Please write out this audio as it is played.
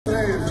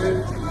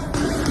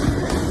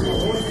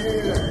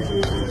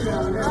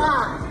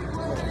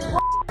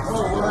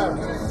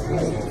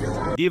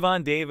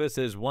Gervonta Davis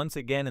is once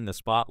again in the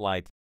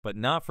spotlight, but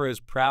not for his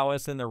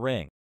prowess in the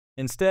ring.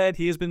 Instead,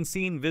 he has been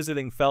seen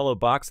visiting fellow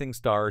boxing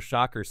star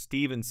Shakur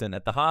Stevenson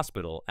at the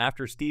hospital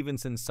after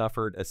Stevenson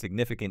suffered a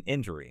significant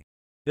injury.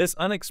 This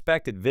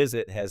unexpected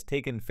visit has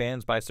taken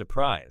fans by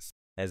surprise,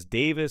 as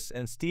Davis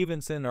and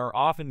Stevenson are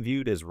often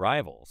viewed as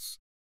rivals.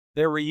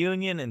 Their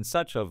reunion in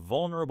such a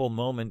vulnerable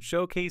moment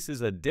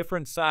showcases a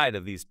different side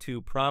of these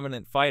two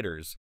prominent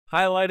fighters,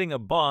 highlighting a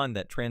bond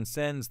that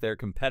transcends their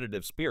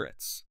competitive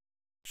spirits.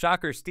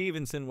 Shakur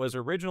Stevenson was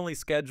originally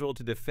scheduled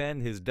to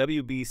defend his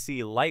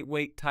WBC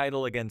lightweight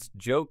title against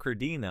Joe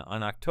Cordina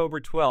on October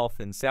 12th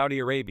in Saudi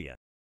Arabia.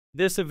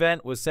 This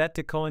event was set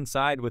to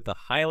coincide with the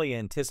highly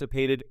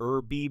anticipated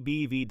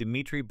BBV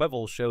Dmitry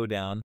Bivol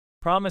showdown,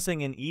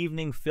 promising an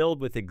evening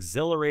filled with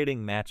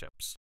exhilarating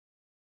matchups.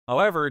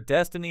 However,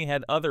 destiny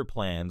had other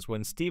plans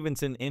when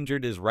Stevenson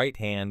injured his right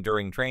hand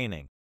during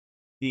training.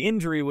 The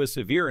injury was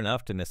severe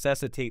enough to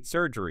necessitate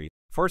surgery,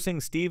 forcing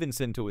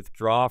Stevenson to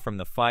withdraw from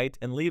the fight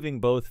and leaving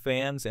both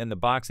fans and the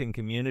boxing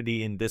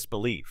community in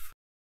disbelief.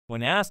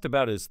 When asked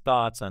about his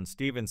thoughts on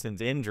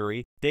Stevenson's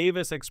injury,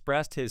 Davis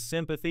expressed his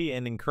sympathy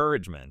and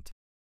encouragement.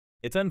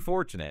 "It's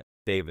unfortunate,"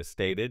 Davis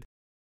stated.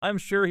 "I'm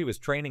sure he was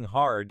training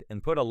hard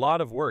and put a lot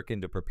of work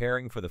into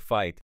preparing for the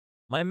fight.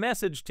 My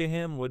message to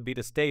him would be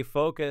to stay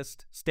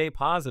focused, stay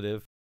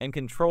positive, and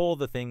control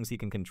the things he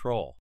can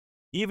control.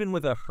 Even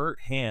with a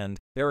hurt hand,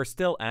 there are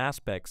still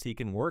aspects he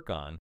can work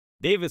on."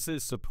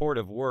 Davis's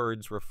supportive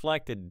words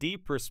reflected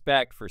deep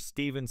respect for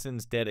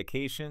Stevenson's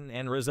dedication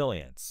and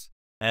resilience.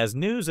 As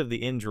news of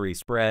the injury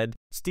spread,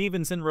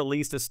 Stevenson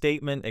released a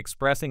statement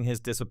expressing his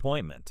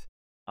disappointment.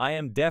 "I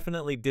am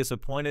definitely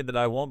disappointed that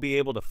I won't be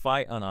able to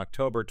fight on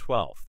October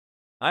 12th.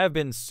 I have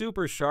been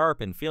super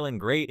sharp and feeling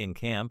great in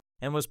camp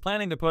and was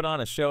planning to put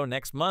on a show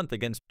next month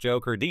against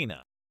Joe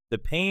Cordina." The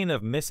pain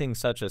of missing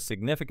such a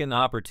significant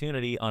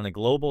opportunity on a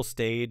global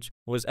stage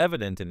was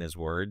evident in his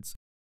words.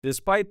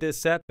 Despite this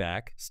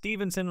setback,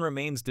 Stevenson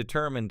remains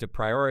determined to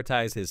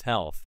prioritize his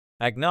health,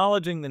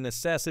 acknowledging the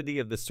necessity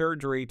of the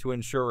surgery to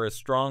ensure a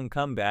strong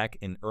comeback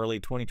in early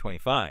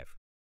 2025.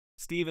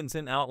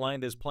 Stevenson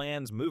outlined his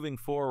plans moving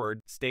forward,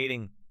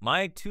 stating,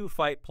 "My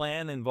two-fight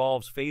plan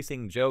involves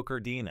facing Joe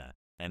Cordina,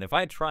 and if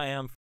I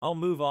triumph, I'll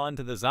move on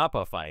to the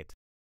Zappa fight.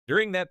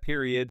 During that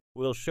period,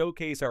 we'll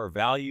showcase our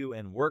value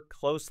and work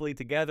closely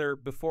together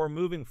before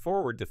moving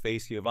forward to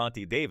face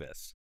Gervonta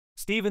Davis."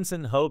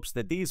 Stevenson hopes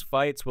that these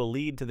fights will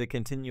lead to the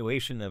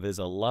continuation of his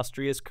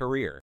illustrious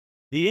career.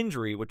 The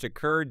injury, which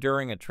occurred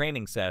during a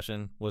training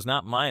session, was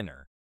not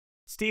minor.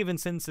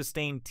 Stevenson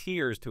sustained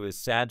tears to his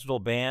sagittal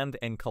band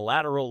and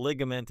collateral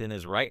ligament in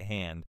his right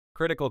hand,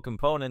 critical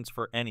components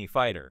for any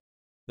fighter.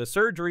 The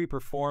surgery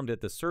performed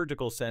at the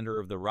surgical center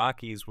of the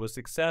Rockies was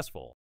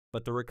successful,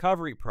 but the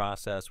recovery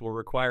process will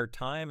require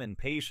time and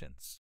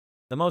patience.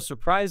 The most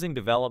surprising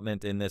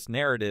development in this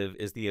narrative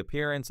is the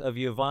appearance of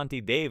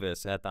Gervonta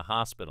Davis at the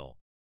hospital.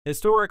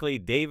 Historically,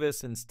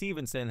 Davis and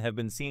Stevenson have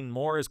been seen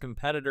more as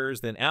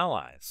competitors than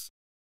allies.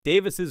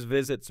 Davis's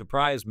visit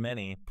surprised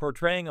many,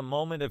 portraying a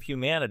moment of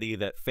humanity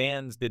that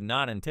fans did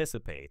not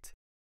anticipate.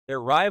 Their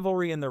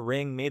rivalry in the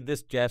ring made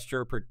this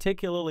gesture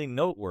particularly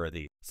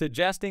noteworthy,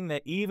 suggesting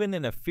that even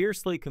in a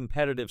fiercely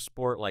competitive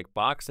sport like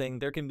boxing,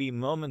 there can be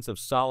moments of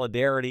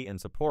solidarity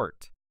and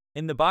support.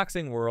 In the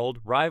boxing world,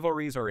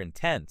 rivalries are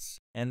intense,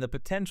 and the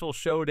potential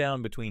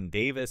showdown between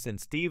Davis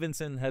and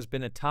Stevenson has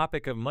been a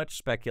topic of much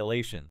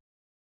speculation.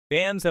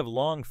 Fans have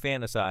long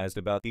fantasized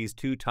about these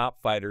two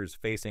top fighters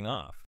facing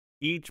off,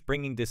 each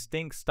bringing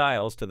distinct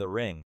styles to the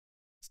ring.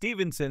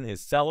 Stevenson is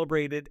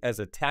celebrated as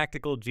a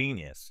tactical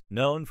genius,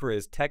 known for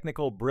his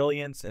technical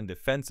brilliance and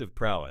defensive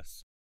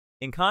prowess.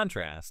 In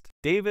contrast,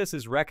 Davis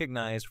is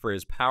recognized for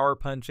his power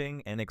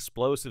punching and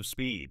explosive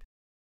speed.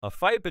 A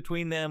fight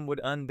between them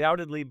would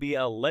undoubtedly be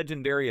a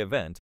legendary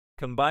event,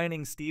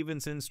 combining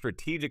Stevenson's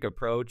strategic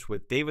approach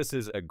with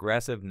Davis's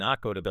aggressive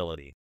knockout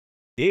ability.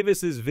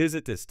 Davis's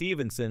visit to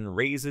Stevenson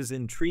raises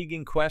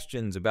intriguing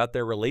questions about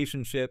their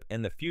relationship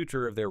and the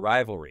future of their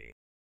rivalry.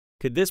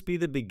 Could this be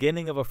the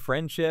beginning of a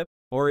friendship,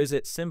 or is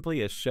it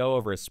simply a show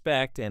of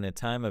respect in a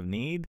time of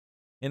need?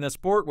 In a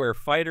sport where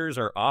fighters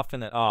are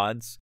often at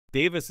odds,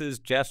 Davis's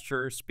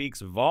gesture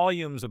speaks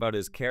volumes about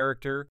his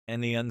character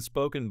and the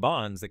unspoken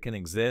bonds that can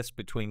exist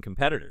between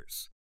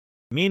competitors.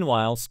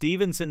 Meanwhile,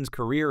 Stevenson's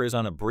career is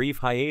on a brief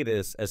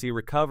hiatus as he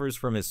recovers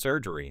from his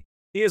surgery.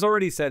 He has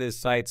already set his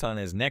sights on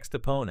his next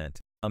opponent,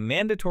 a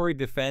mandatory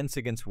defense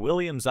against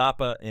William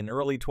Zappa in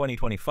early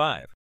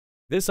 2025.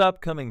 This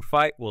upcoming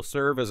fight will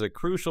serve as a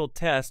crucial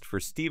test for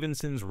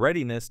Stevenson's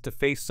readiness to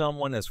face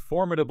someone as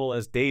formidable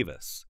as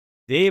Davis.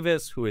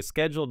 Davis, who is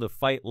scheduled to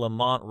fight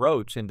Lamont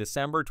Roach in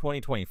December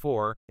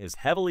 2024, is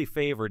heavily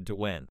favored to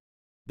win.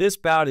 This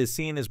bout is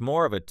seen as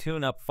more of a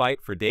tune-up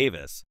fight for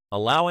Davis,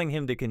 allowing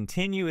him to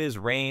continue his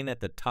reign at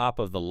the top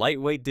of the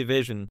lightweight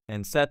division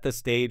and set the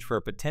stage for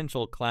a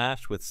potential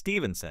clash with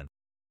Stevenson.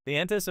 The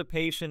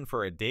anticipation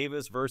for a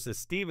Davis versus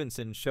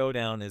Stevenson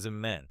showdown is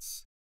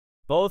immense.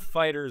 Both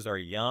fighters are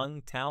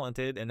young,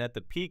 talented, and at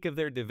the peak of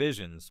their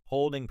divisions,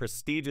 holding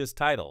prestigious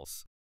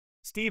titles.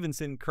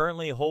 Stevenson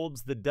currently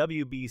holds the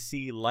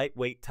WBC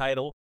lightweight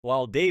title,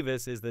 while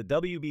Davis is the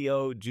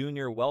WBO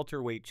junior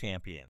welterweight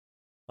champion.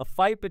 A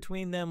fight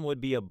between them would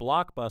be a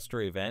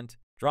blockbuster event,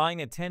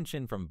 drawing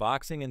attention from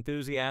boxing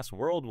enthusiasts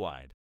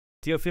worldwide.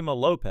 Teofimo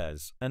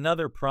Lopez,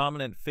 another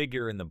prominent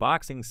figure in the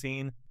boxing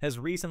scene, has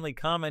recently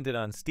commented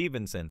on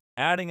Stevenson,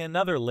 adding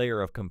another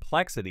layer of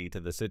complexity to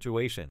the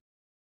situation.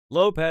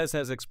 Lopez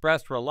has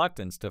expressed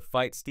reluctance to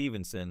fight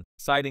Stevenson,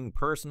 citing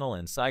personal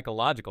and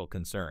psychological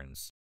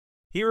concerns.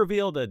 He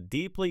revealed a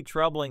deeply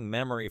troubling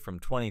memory from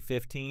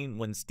 2015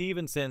 when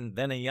Stevenson,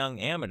 then a young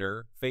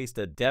amateur, faced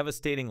a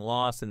devastating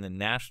loss in the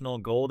National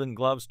Golden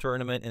Gloves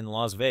tournament in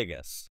Las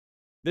Vegas.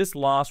 This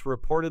loss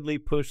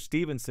reportedly pushed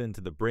Stevenson to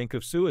the brink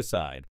of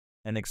suicide,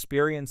 an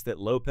experience that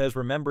Lopez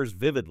remembers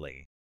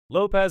vividly.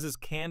 Lopez's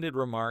candid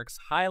remarks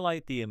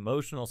highlight the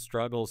emotional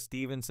struggles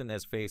Stevenson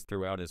has faced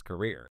throughout his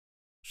career.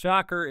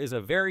 Shakur is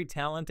a very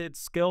talented,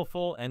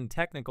 skillful, and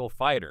technical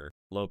fighter,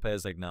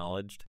 Lopez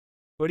acknowledged.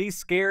 But he's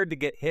scared to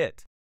get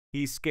hit.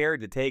 He's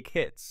scared to take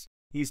hits.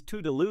 He's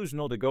too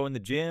delusional to go in the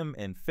gym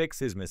and fix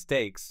his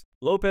mistakes.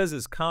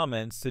 Lopez's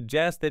comments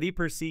suggest that he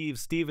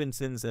perceives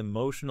Stevenson's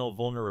emotional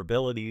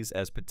vulnerabilities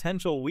as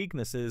potential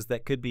weaknesses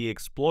that could be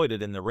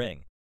exploited in the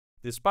ring.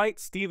 Despite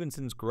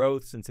Stevenson's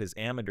growth since his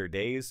amateur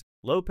days,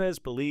 Lopez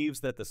believes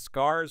that the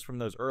scars from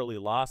those early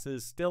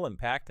losses still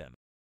impact him.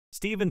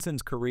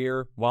 Stevenson's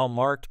career, while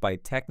marked by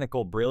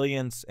technical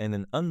brilliance and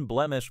an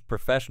unblemished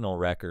professional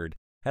record,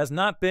 has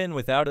not been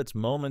without its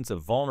moments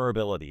of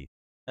vulnerability.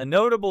 A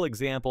notable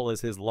example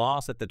is his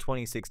loss at the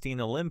 2016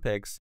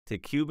 Olympics to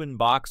Cuban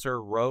boxer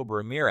Rob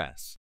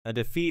Ramirez, a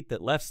defeat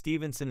that left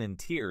Stevenson in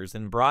tears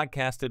and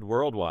broadcasted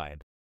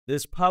worldwide.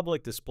 This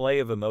public display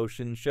of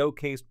emotion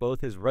showcased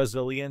both his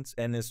resilience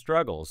and his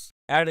struggles,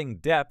 adding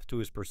depth to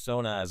his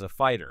persona as a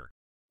fighter.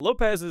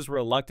 Lopez's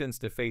reluctance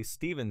to face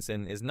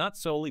Stevenson is not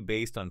solely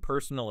based on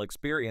personal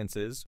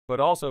experiences, but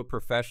also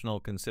professional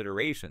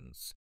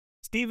considerations.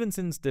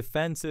 Stevenson's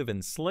defensive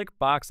and slick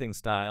boxing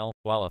style,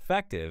 while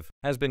effective,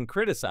 has been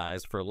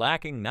criticized for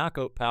lacking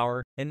knockout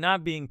power and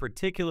not being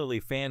particularly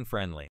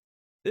fan-friendly.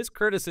 This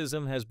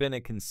criticism has been a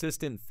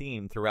consistent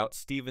theme throughout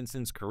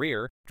Stevenson's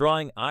career,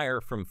 drawing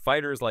ire from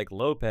fighters like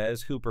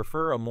Lopez who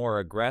prefer a more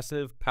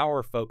aggressive,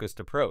 power-focused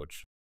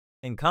approach.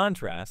 In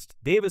contrast,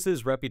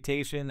 Davis's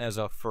reputation as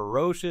a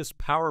ferocious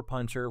power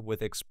puncher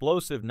with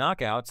explosive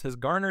knockouts has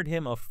garnered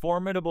him a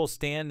formidable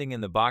standing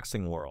in the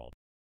boxing world.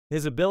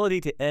 His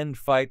ability to end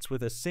fights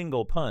with a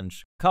single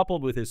punch,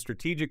 coupled with his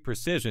strategic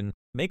precision,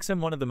 makes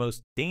him one of the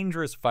most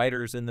dangerous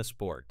fighters in the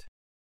sport.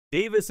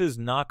 Davis's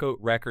knockout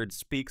record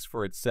speaks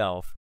for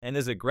itself, and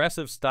his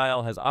aggressive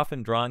style has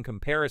often drawn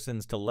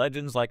comparisons to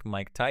legends like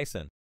Mike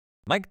Tyson.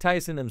 Mike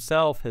Tyson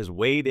himself has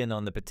weighed in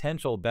on the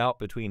potential bout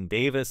between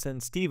Davis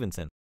and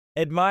Stevenson.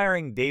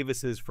 Admiring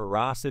Davis's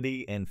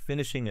ferocity and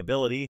finishing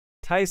ability,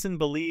 Tyson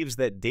believes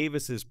that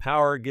Davis's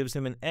power gives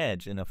him an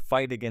edge in a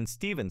fight against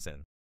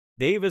Stevenson.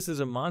 "Davis is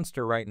a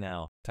monster right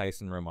now,"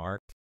 Tyson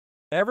remarked.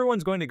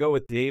 "Everyone's going to go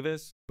with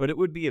Davis, but it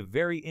would be a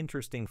very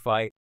interesting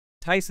fight."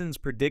 Tyson's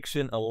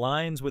prediction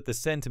aligns with the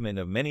sentiment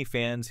of many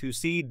fans who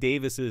see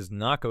Davis's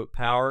knockout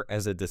power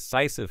as a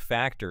decisive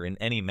factor in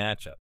any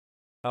matchup.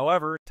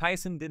 However,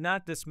 Tyson did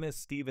not dismiss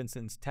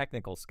Stevenson's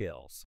technical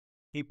skills.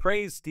 He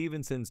praised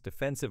Stevenson's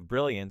defensive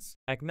brilliance,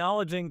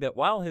 acknowledging that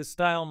while his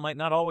style might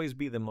not always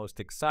be the most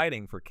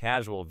exciting for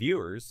casual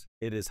viewers,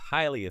 it is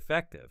highly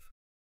effective.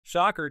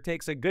 Shakur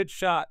takes a good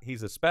shot,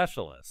 he's a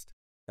specialist.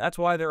 That's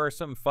why there are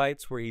some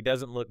fights where he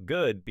doesn't look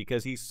good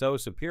because he's so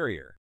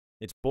superior.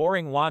 It's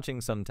boring watching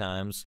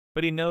sometimes,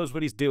 but he knows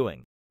what he's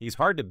doing. He's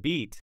hard to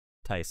beat,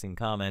 Tyson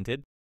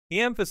commented. He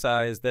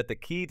emphasized that the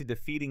key to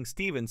defeating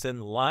Stevenson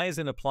lies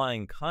in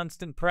applying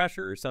constant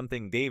pressure,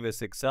 something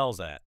Davis excels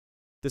at.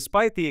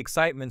 Despite the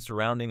excitement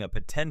surrounding a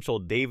potential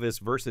Davis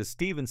versus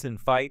Stevenson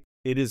fight,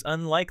 it is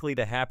unlikely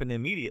to happen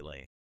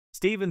immediately.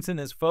 Stevenson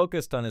is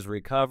focused on his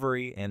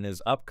recovery and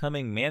his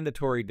upcoming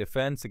mandatory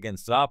defense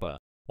against Zappa,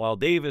 while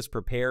Davis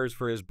prepares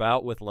for his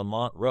bout with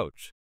Lamont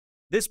Roach.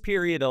 This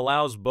period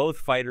allows both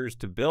fighters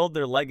to build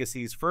their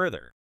legacies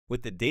further,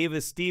 with the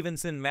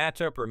Davis-Stevenson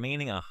matchup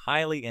remaining a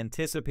highly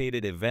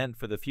anticipated event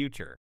for the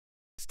future.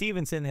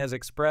 Stevenson has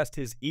expressed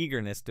his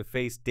eagerness to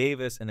face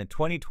Davis in a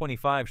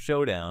 2025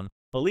 showdown,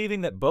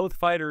 believing that both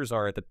fighters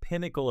are at the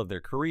pinnacle of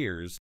their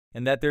careers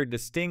and that their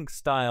distinct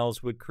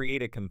styles would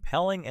create a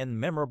compelling and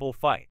memorable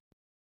fight.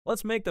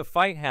 "Let's make the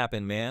fight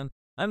happen, man.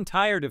 I'm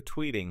tired of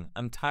tweeting.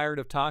 I'm tired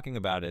of talking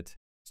about it.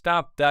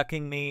 Stop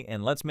ducking me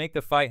and let's make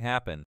the fight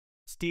happen,"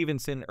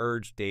 Stevenson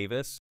urged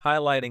Davis,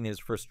 highlighting his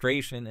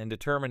frustration and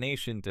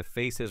determination to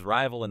face his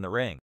rival in the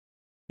ring.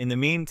 In the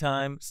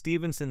meantime,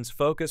 Stevenson's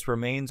focus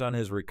remains on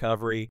his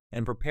recovery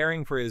and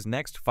preparing for his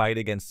next fight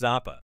against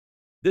Zappa.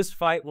 This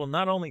fight will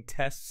not only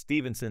test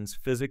Stevenson's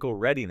physical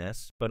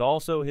readiness, but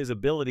also his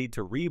ability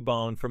to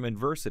rebound from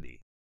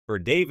adversity. For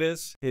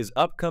Davis, his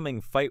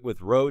upcoming fight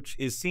with Roach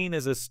is seen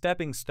as a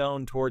stepping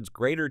stone towards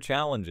greater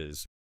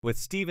challenges, with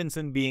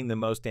Stevenson being the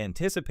most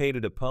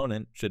anticipated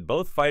opponent should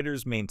both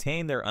fighters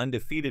maintain their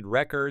undefeated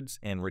records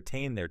and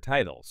retain their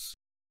titles.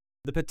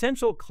 The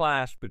potential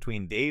clash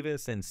between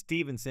Davis and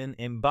Stevenson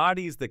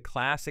embodies the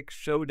classic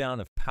showdown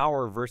of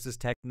power versus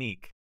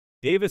technique.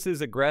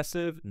 Davis's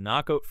aggressive,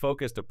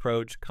 knockout-focused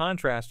approach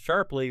contrasts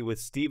sharply with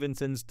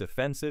Stevenson's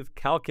defensive,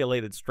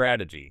 calculated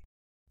strategy.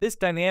 This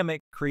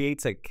dynamic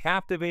creates a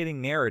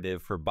captivating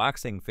narrative for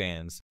boxing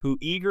fans who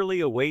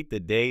eagerly await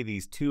the day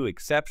these two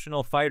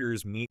exceptional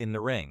fighters meet in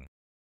the ring.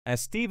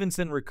 As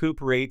Stevenson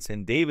recuperates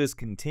and Davis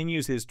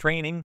continues his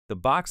training, the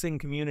boxing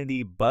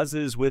community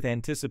buzzes with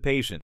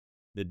anticipation.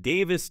 The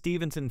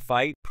Davis-Stevenson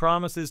fight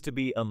promises to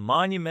be a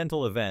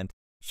monumental event,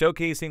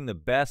 showcasing the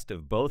best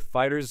of both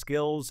fighters'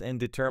 skills and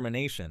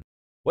determination.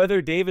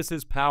 Whether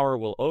Davis's power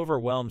will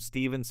overwhelm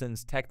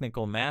Stevenson's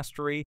technical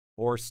mastery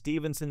or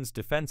Stevenson's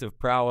defensive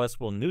prowess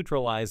will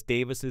neutralize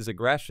Davis's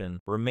aggression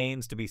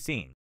remains to be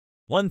seen.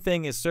 One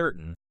thing is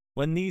certain,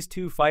 when these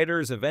two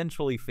fighters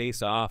eventually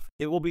face off,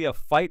 it will be a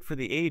fight for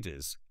the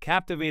ages,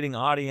 captivating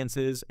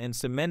audiences and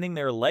cementing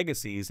their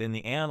legacies in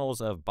the annals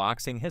of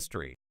boxing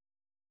history.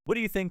 What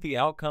do you think the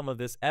outcome of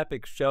this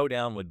epic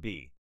showdown would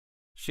be?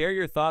 Share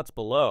your thoughts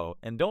below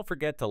and don't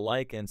forget to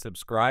like and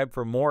subscribe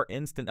for more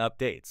instant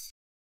updates.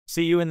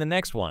 See you in the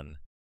next one.